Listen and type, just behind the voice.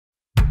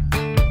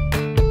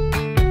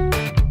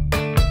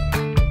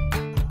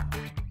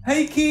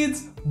Hey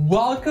kids,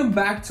 welcome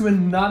back to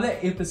another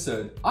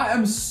episode. I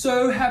am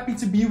so happy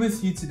to be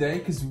with you today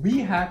because we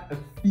have a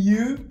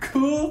few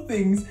cool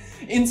things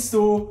in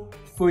store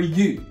for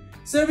you.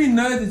 So we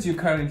know that you're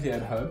currently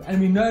at home and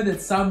we know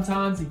that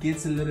sometimes it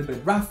gets a little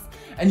bit rough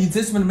and you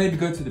just want to maybe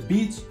go to the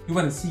beach, you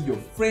want to see your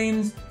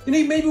friends, you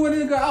maybe want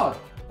to go out.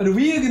 But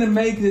we are going to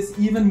make this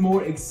even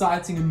more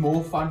exciting and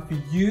more fun for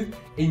you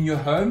in your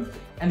home.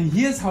 And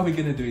here's how we're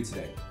going to do it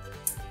today.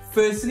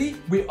 Firstly,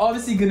 we're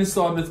obviously going to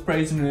start with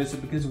praise and worship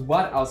because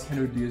what else can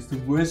we do is to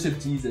worship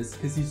Jesus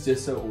because he's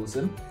just so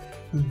awesome.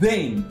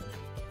 Then,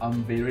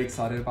 I'm very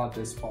excited about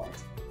this part.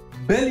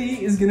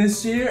 Billy is going to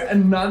share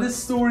another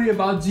story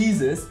about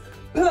Jesus,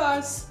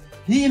 plus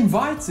he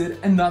invited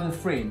another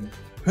friend.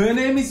 Her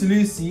name is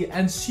Lucy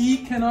and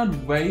she cannot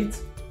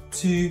wait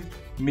to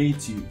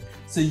meet you.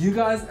 So you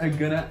guys are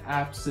going to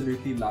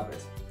absolutely love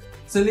it.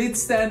 So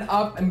let's stand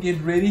up and get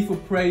ready for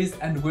praise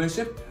and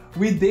worship.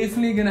 We're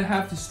definitely going to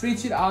have to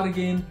stretch it out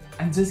again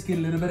and just get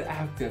a little bit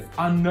active.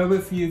 I know a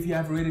few of you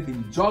have already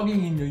been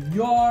jogging in your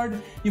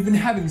yard. You've been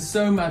having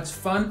so much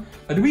fun,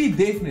 but we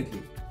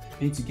definitely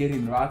need to get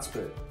in the right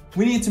spirit.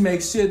 We need to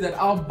make sure that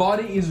our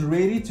body is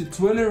ready to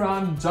twirl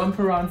around and jump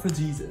around for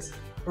Jesus.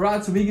 All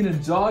right, so we're going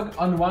to jog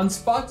on one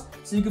spot.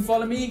 So you can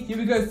follow me. Here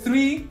we go.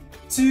 3,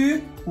 2,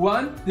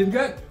 1. There we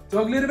go.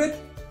 Jog a little bit.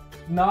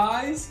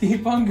 Nice.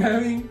 Keep on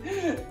going.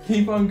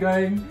 Keep on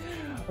going.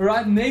 All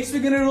right, next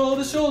we're going to roll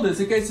the shoulders.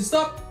 Okay, so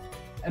stop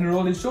and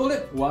roll your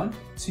shoulder. 1,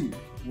 2,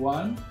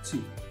 1,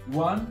 2,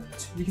 1,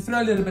 2. You can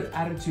throw a little bit of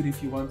attitude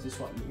if you want this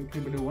one. Okay,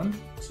 but 1,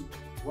 2,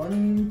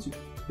 1, 2.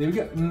 There we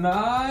go.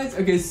 Nice.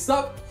 Okay,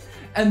 stop.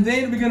 And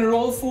then we're going to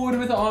roll forward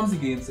with the arms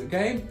again. So,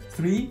 okay,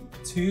 3,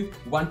 2,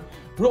 1.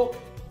 Roll.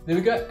 There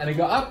we go. And then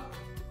go up.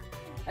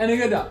 And then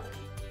go down.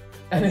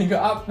 And then go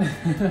up.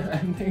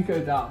 And then go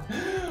down.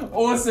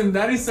 Awesome.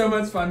 That is so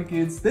much fun,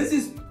 kids. This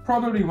is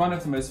probably one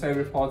of the most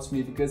favorite parts of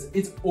me because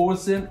it's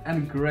awesome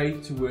and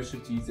great to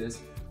worship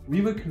Jesus.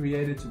 We were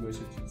created to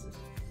worship Jesus.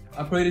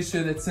 I'm pretty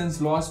sure that since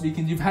last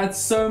weekend, you've had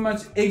so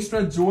much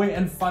extra joy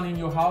and fun in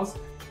your house.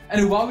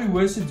 And while we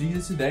worship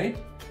Jesus today,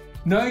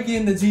 know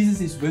again that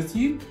Jesus is with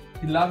you.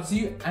 He loves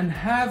you and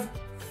have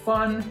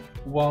fun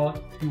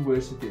while you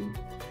worship him.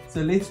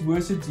 So let's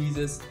worship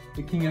Jesus,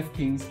 the King of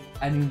Kings,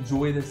 and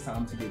enjoy this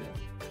time together.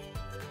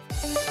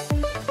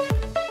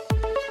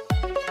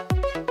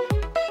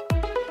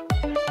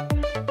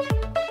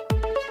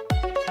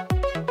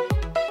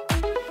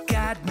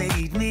 God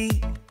made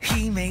me,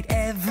 he made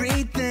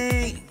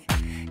everything.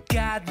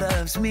 God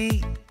loves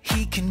me,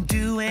 he can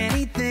do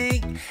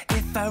anything.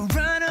 If I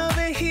run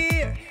over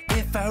here,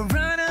 if I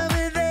run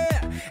over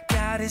there,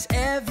 God is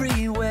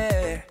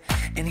everywhere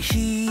and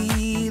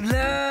he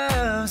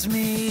loves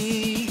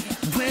me.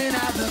 When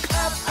I look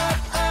up, up,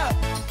 up,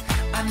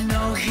 I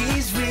know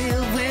he's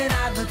real. When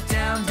I look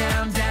down,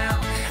 down, down,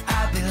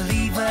 I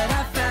believe what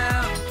I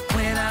found.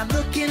 When I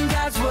look in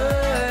God's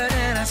word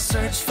and I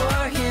search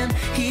for him,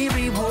 he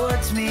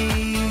rewards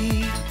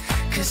me,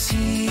 'cause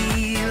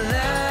he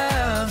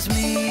loves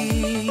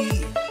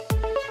me.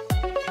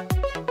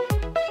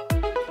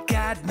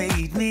 God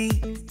made me,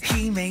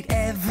 he made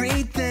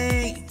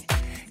everything.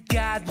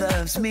 God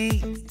loves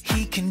me,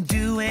 he can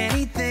do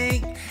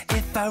anything.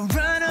 If I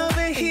run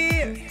over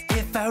here,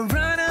 if I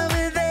run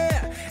over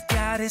there,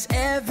 God is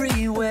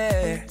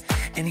everywhere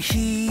and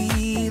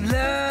he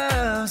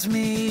loves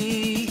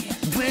me.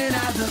 When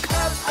I look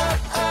up, up,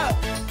 up,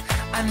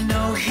 I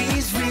know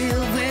he's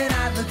real. When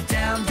I look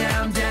down,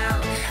 down, down,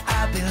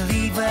 I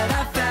believe what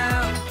I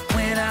found.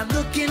 When I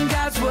look in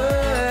God's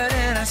word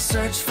and I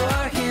search for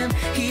him,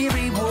 he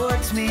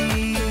rewards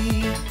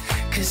me,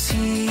 'cause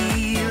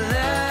he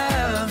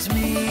loves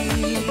me.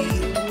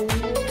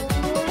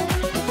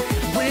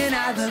 When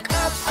I look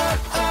up,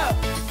 up, up,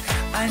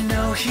 I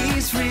know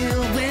he's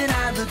real. When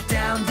I look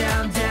down,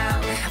 down, down,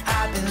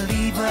 I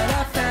believe what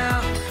I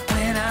found.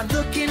 When I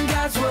look in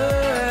God's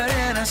word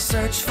and I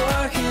search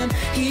for him,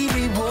 he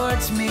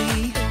rewards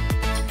me,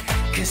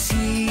 'cause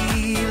he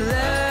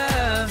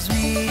loves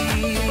me,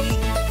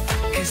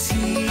 'cause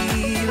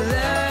he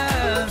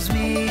loves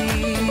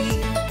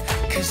me,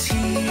 'cause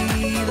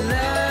he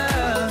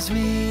loves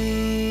me.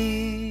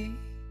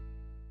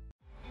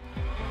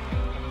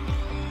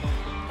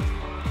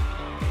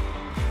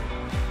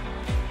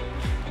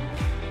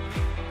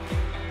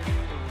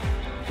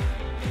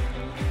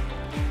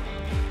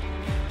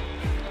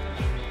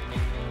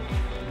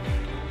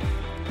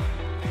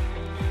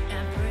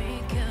 At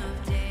break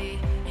of day,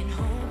 in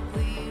hope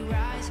we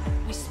rise.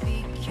 We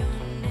speak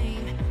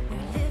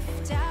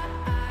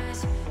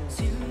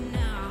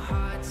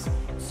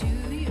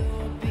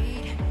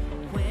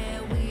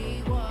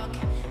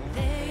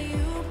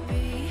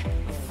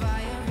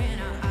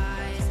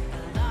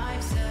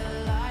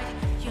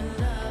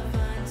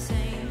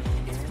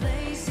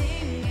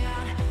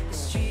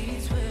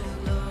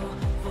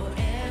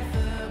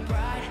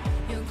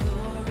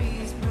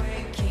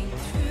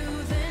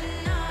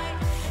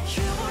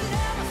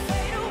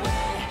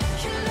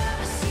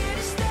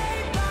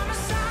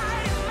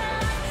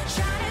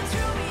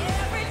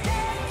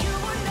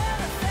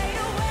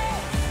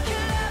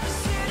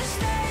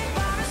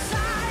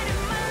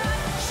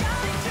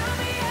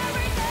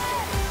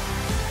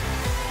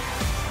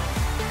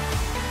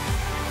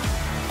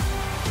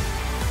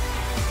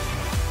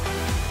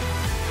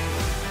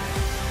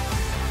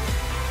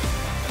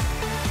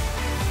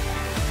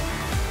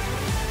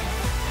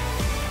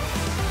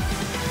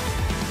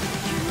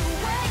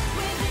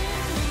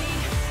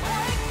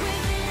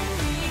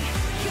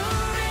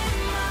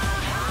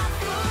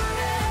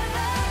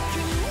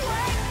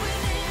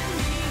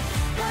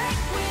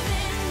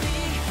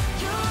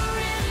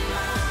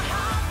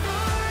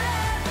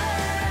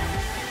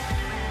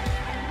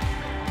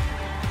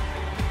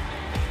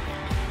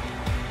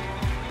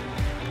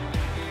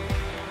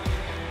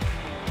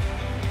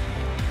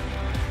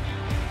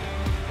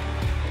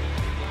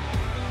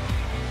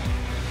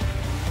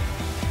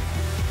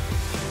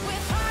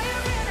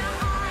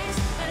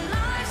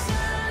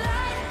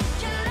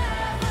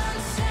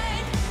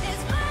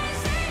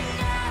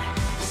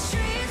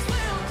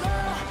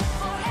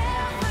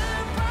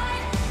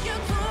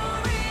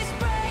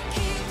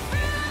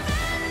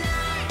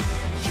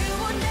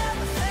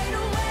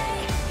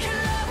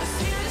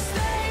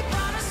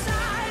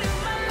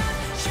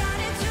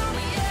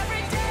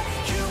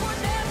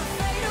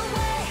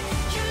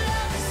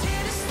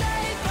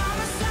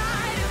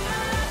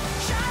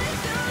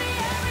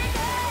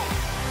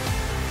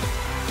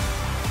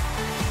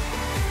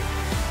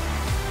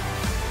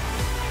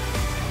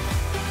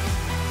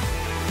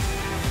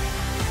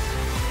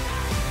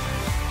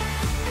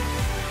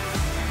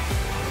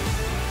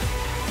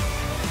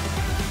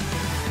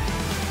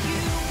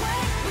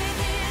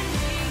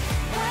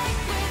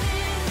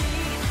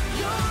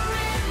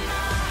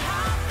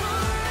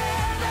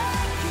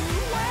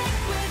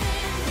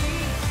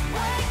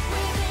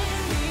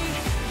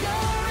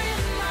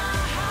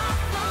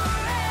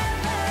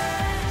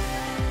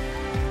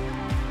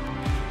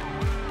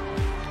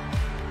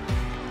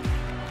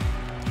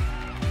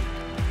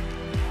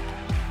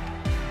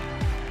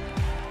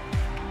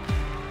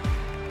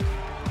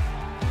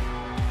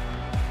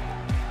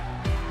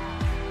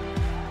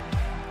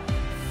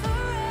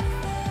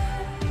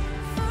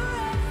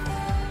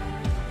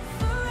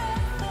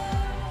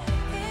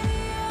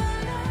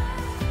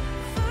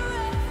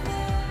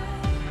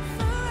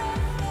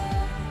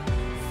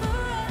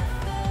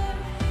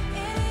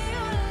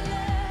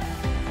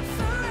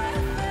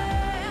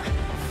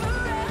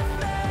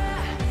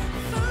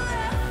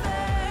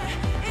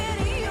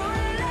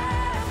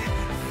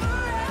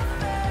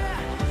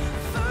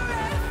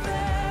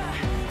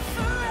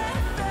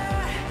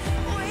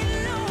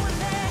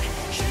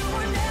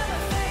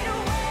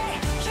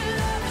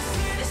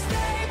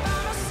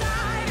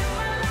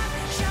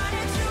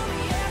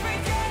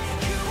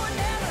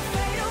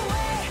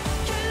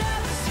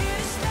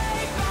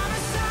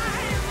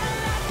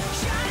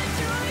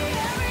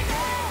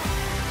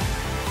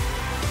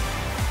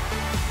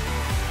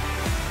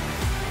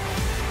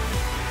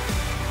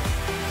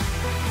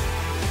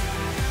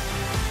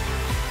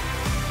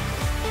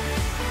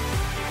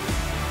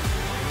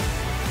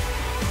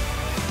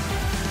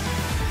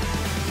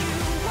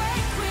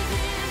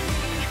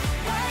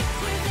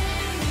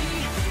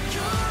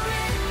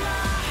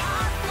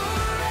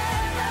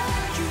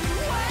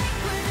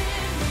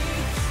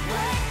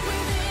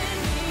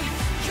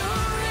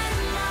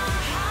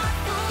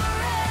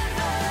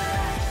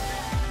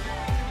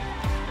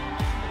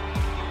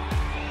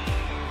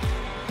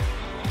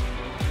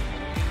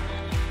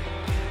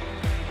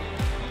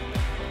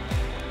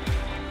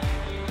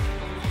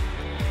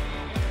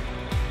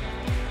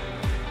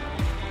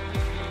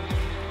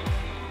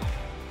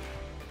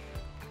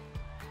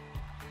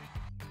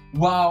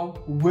Wow,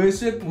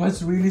 worship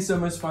was really so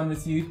much fun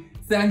with you.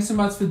 Thanks so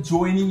much for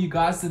joining. You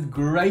guys did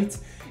great.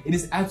 It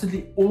is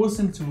absolutely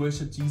awesome to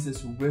worship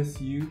Jesus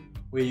with you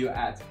where you're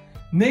at.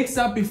 Next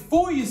up,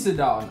 before you sit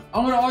down,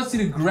 I'm going to ask you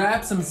to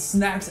grab some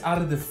snacks out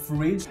of the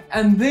fridge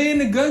and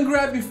then go and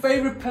grab your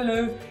favorite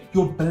pillow,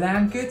 your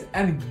blanket,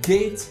 and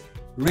get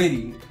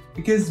ready.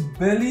 Because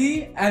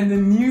Billy and the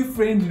new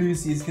friend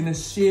Lucy is going to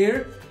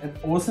share an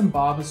awesome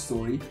Bible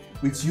story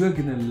which you are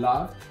going to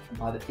love. And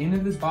by the end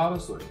of this Bible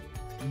story,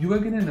 you are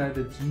going to know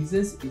that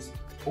Jesus is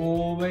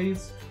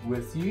always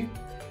with you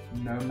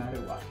no matter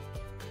what.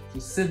 So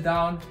sit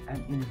down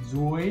and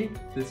enjoy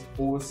this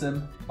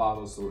awesome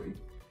Bible story.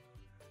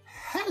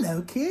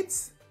 Hello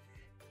kids!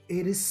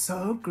 It is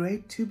so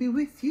great to be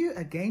with you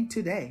again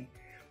today.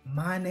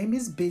 My name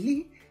is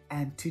Billy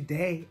and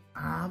today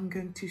I'm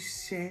going to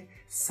share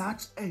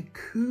such a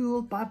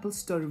cool Bible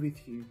story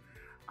with you.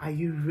 Are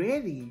you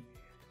ready?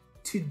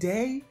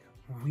 Today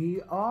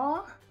we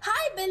are...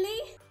 Hi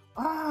Billy!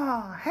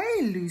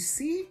 Hey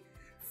Lucy!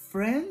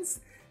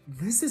 Friends,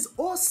 this is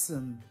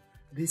awesome.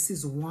 This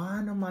is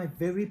one of my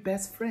very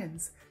best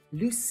friends,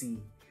 Lucy.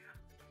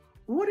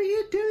 What are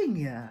you doing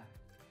here?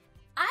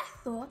 I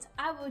thought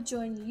I will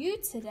join you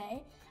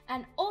today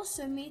and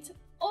also meet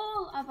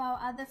all of our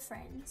other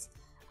friends.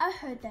 I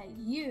heard that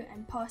you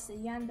and Pastor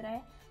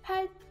Yandre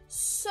had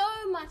so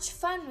much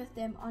fun with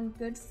them on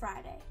Good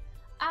Friday.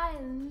 I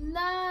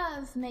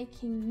love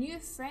making new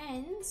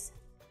friends.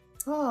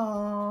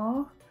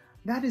 Oh,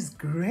 that is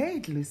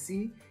great,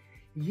 Lucy.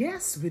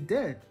 Yes, we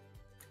did.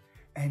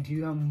 And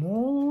you are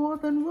more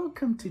than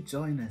welcome to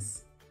join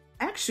us.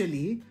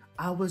 Actually,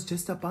 I was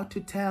just about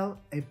to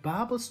tell a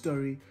Bible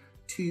story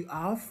to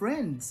our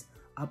friends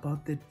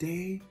about the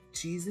day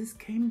Jesus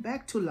came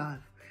back to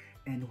life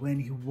and when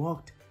he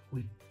walked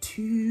with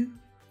two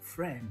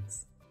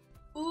friends.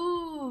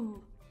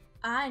 Ooh,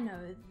 I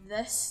know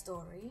this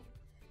story.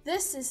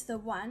 This is the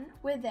one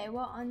where they were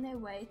on their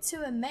way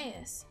to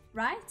Emmaus,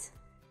 right?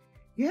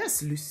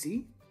 Yes,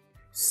 Lucy.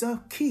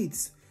 So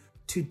kids,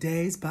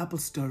 today's Bible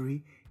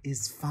story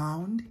is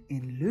found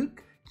in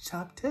Luke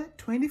chapter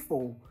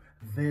 24,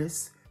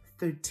 verse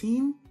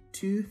 13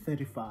 to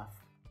 35.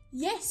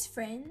 Yes,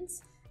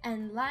 friends,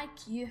 and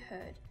like you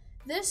heard,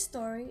 this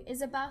story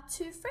is about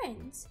two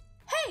friends.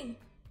 Hey,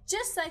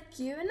 just like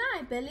you and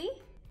I, Billy.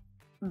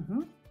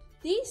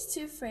 These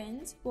two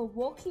friends were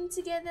walking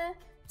together,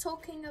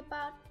 talking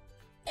about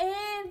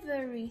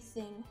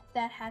everything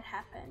that had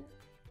happened.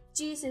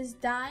 Jesus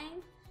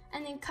dying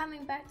and then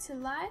coming back to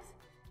life,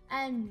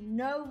 and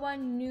no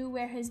one knew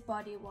where his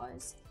body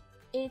was.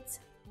 It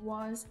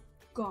was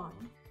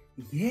gone.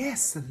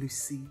 Yes,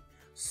 Lucy.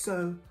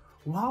 So,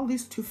 while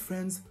these two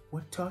friends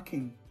were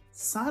talking,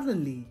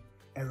 suddenly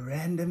a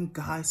random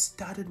guy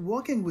started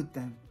walking with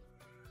them.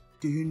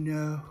 Do you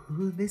know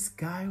who this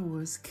guy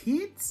was,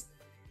 kids?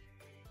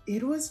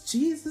 It was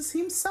Jesus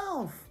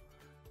himself.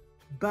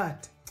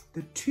 But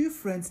the two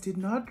friends did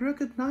not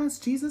recognize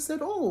Jesus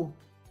at all.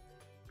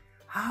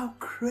 How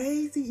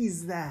crazy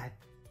is that?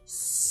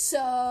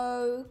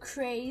 So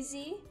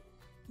crazy.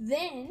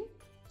 Then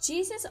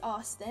Jesus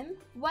asked them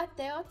what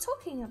they are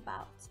talking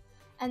about.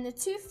 And the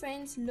two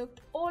friends looked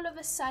all of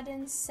a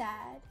sudden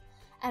sad.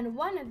 And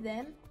one of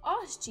them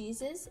asked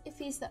Jesus if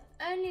he's the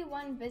only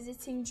one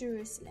visiting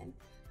Jerusalem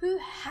who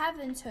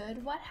haven't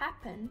heard what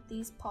happened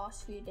these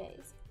past few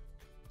days.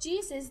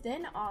 Jesus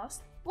then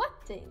asked what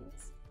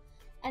things.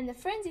 And the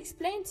friends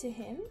explained to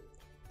him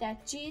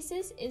that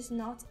Jesus is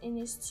not in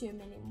his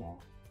tomb anymore,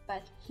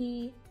 but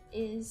he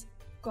is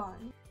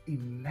gone.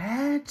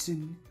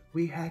 Imagine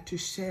we had to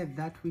share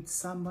that with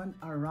someone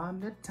around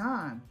that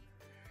time.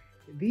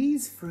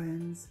 These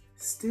friends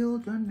still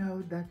don't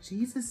know that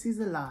Jesus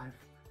is alive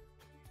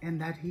and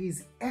that he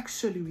is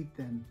actually with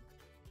them.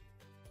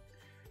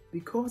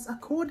 Because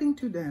according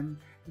to them,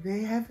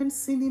 they haven't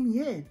seen him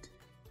yet.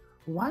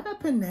 What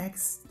happened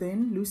next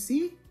then,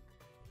 Lucy?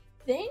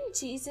 Then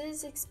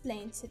Jesus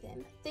explained to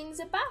them things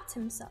about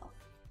himself.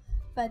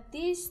 But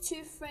these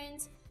two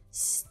friends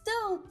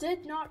still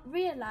did not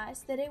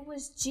realize that it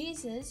was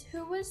Jesus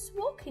who was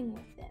walking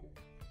with them.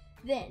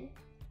 Then,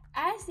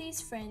 as these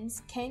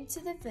friends came to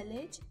the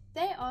village,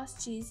 they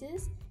asked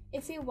Jesus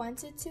if he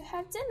wanted to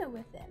have dinner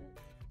with them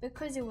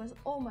because it was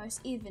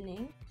almost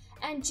evening,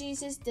 and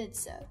Jesus did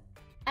so.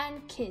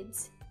 And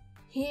kids,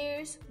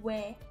 here's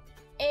where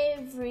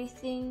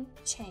everything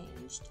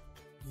changed.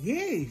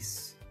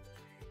 Yes,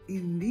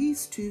 in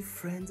these two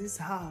friends'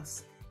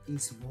 house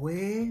is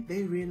where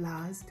they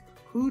realized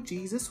who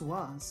Jesus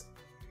was.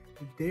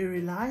 They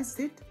realized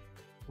it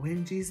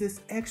when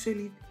Jesus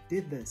actually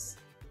did this.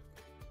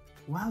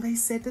 While they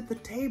sat at the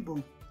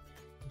table,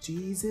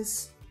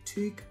 Jesus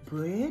took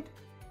bread,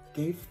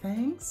 gave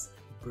thanks,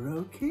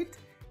 broke it,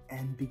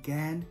 and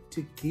began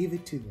to give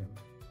it to them.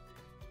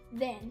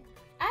 Then,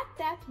 at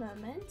that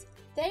moment,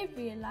 they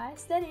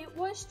realized that it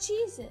was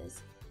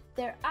Jesus.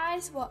 Their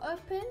eyes were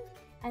open,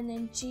 and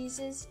then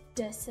Jesus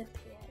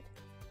disappeared.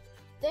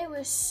 They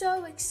were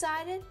so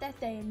excited that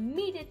they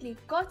immediately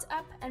got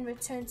up and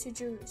returned to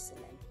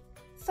Jerusalem.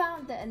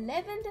 found the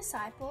 11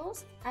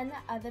 disciples and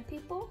the other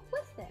people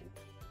with them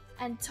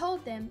and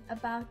told them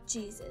about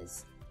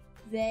Jesus.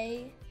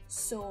 They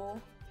saw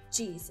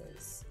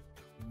Jesus.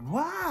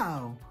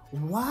 Wow,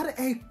 what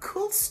a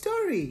cool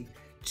story!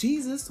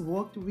 Jesus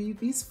walked with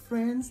his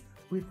friends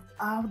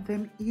without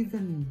them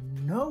even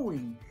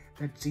knowing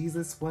that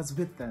Jesus was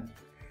with them.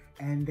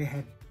 And they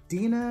had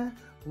dinner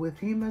with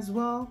him as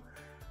well.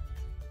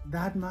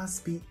 That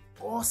must be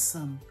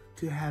awesome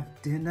to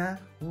have dinner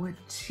with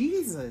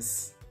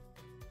Jesus.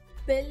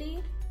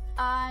 Billy,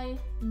 I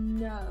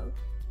know.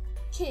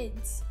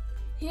 Kids,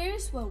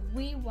 here's what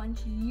we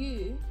want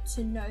you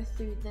to know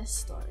through this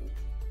story.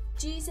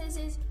 Jesus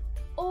is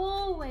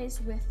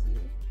always with you.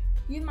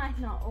 You might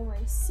not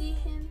always see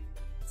him,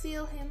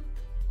 feel him,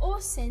 or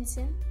sense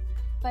him,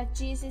 but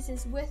Jesus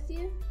is with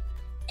you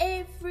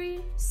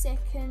every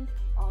second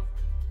of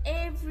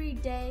every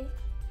day,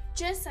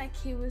 just like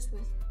he was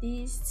with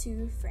these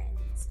two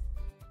friends.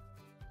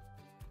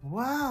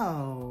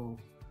 Wow!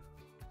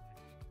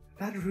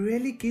 That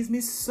really gives me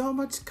so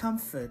much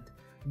comfort,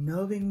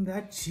 knowing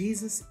that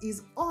Jesus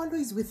is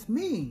always with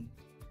me.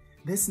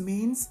 This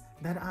means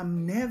that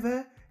I'm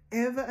never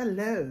ever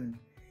alone.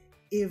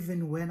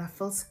 Even when I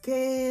feel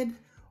scared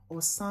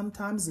or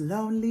sometimes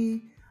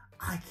lonely,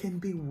 I can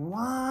be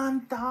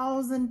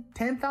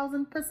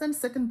 10,000%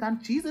 certain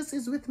that Jesus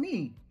is with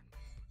me.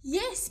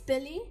 Yes,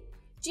 Billy.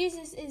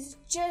 Jesus is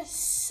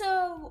just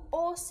so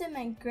awesome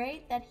and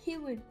great that he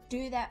would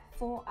do that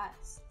for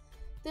us.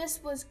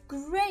 This was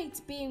great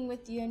being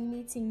with you and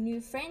meeting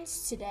new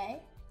friends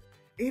today.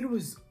 It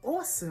was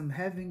awesome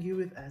having you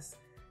with us.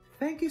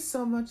 Thank you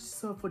so much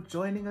for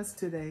joining us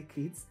today,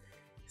 kids.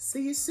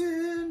 See you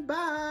soon.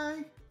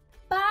 Bye.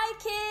 Bye,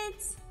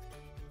 kids.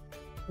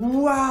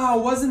 Wow,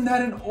 wasn't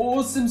that an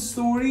awesome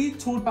story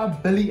told by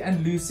Billy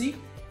and Lucy?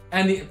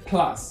 And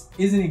plus,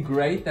 isn't it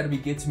great that we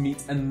get to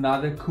meet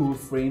another cool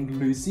friend,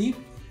 Lucy?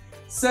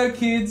 So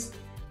kids,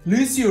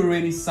 Lucy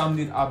already summed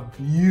it up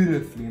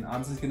beautifully, and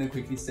I'm just going to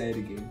quickly say it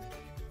again.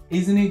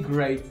 Isn't it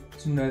great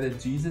to know that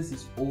Jesus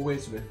is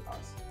always with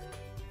us?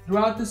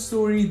 Throughout the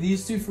story,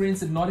 these two friends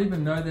did not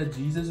even know that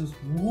Jesus was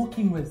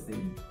walking with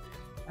them.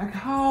 Like,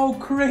 how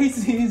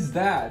crazy is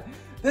that?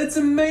 That's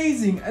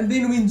amazing. And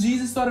then when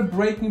Jesus started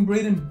breaking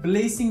bread and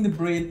blessing the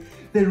bread,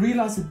 they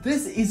realized that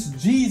this is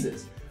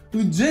Jesus,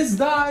 who just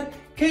died,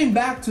 came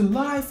back to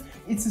life.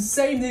 It's the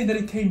same day that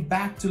he came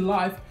back to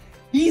life.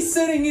 He's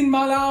sitting in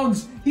my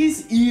lounge.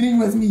 He's eating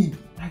with me.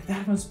 Like,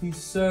 that must be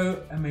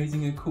so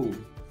amazing and cool.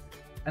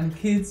 And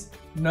kids,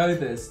 know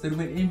this, that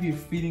whenever you're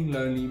feeling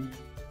lonely,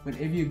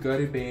 whenever you go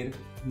to bed,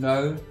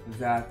 know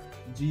that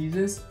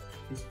Jesus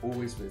is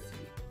always with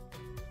you.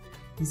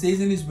 He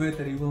says in his word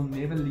that he will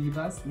never leave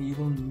us and he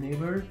will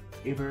never,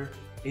 ever,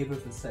 ever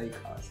forsake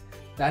us.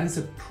 That is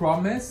a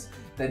promise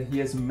that he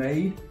has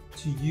made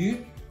to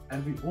you,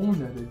 and we all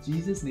know that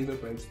Jesus never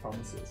breaks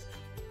promises.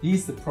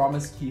 He's the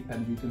promise keeper,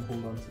 and we can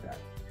hold on to that.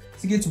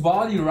 So kids,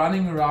 while you're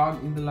running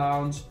around in the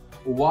lounge,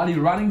 or while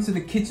you're running to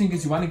the kitchen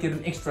because you want to get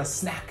an extra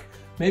snack,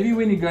 maybe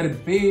when you go to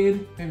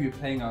bed, maybe you're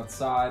playing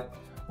outside,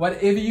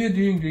 whatever you're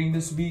doing during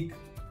this week,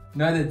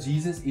 know that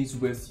Jesus is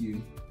with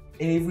you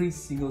every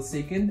single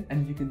second,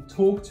 and you can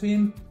talk to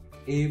him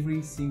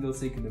every single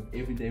second of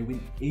every day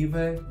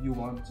whenever you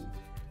want to.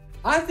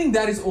 I think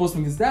that is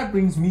awesome because that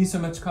brings me so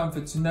much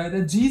comfort to know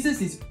that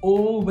Jesus is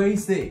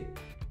always there.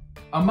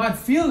 I might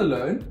feel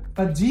alone,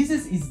 but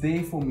Jesus is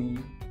there for me,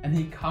 and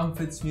he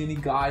comforts me and he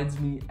guides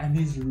me, and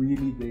he's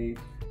really there.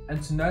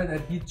 And to know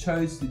that he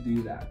chose to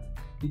do that.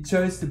 He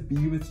chose to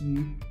be with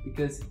you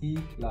because he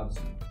loves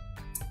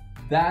you.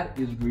 That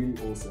is really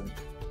awesome.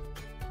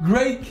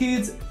 Great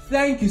kids,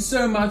 thank you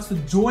so much for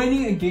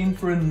joining again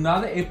for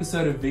another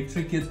episode of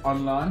Victory Kids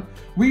Online.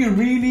 We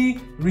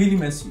really, really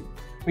miss you.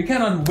 We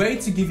cannot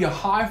wait to give you a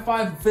high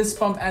five, fist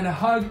bump and a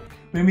hug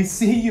when we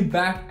see you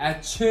back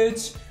at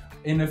church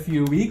in a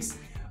few weeks.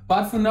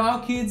 But for now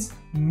kids,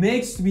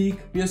 next week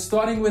we are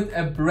starting with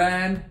a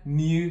brand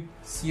new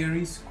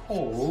series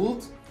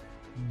called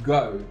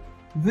Go.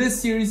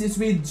 This series is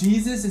where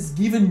Jesus has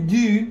given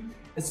you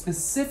a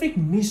specific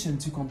mission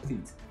to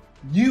complete.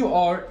 You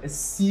are a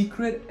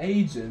secret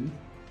agent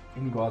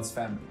in God's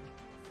family,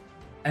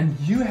 and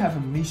you have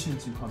a mission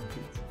to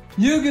complete.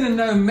 You're gonna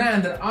know,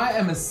 man, that I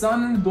am a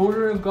son and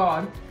daughter of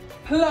God,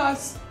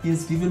 plus he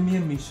has given me a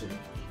mission,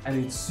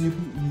 and it's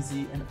super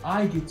easy, and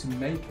I get to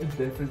make a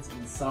difference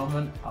in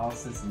someone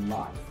else's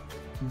life.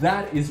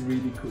 That is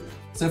really cool.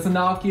 So for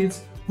now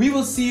kids, we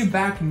will see you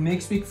back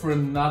next week for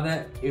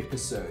another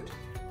episode.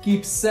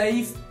 Keep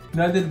safe.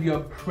 Know that we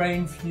are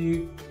praying for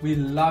you, we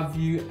love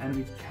you, and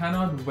we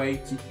cannot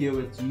wait to hear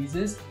what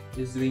Jesus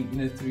is doing in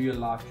and through your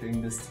life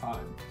during this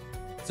time.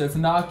 So for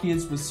now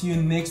kids, we'll see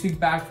you next week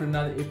back for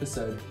another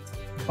episode.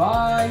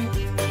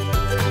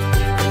 Bye!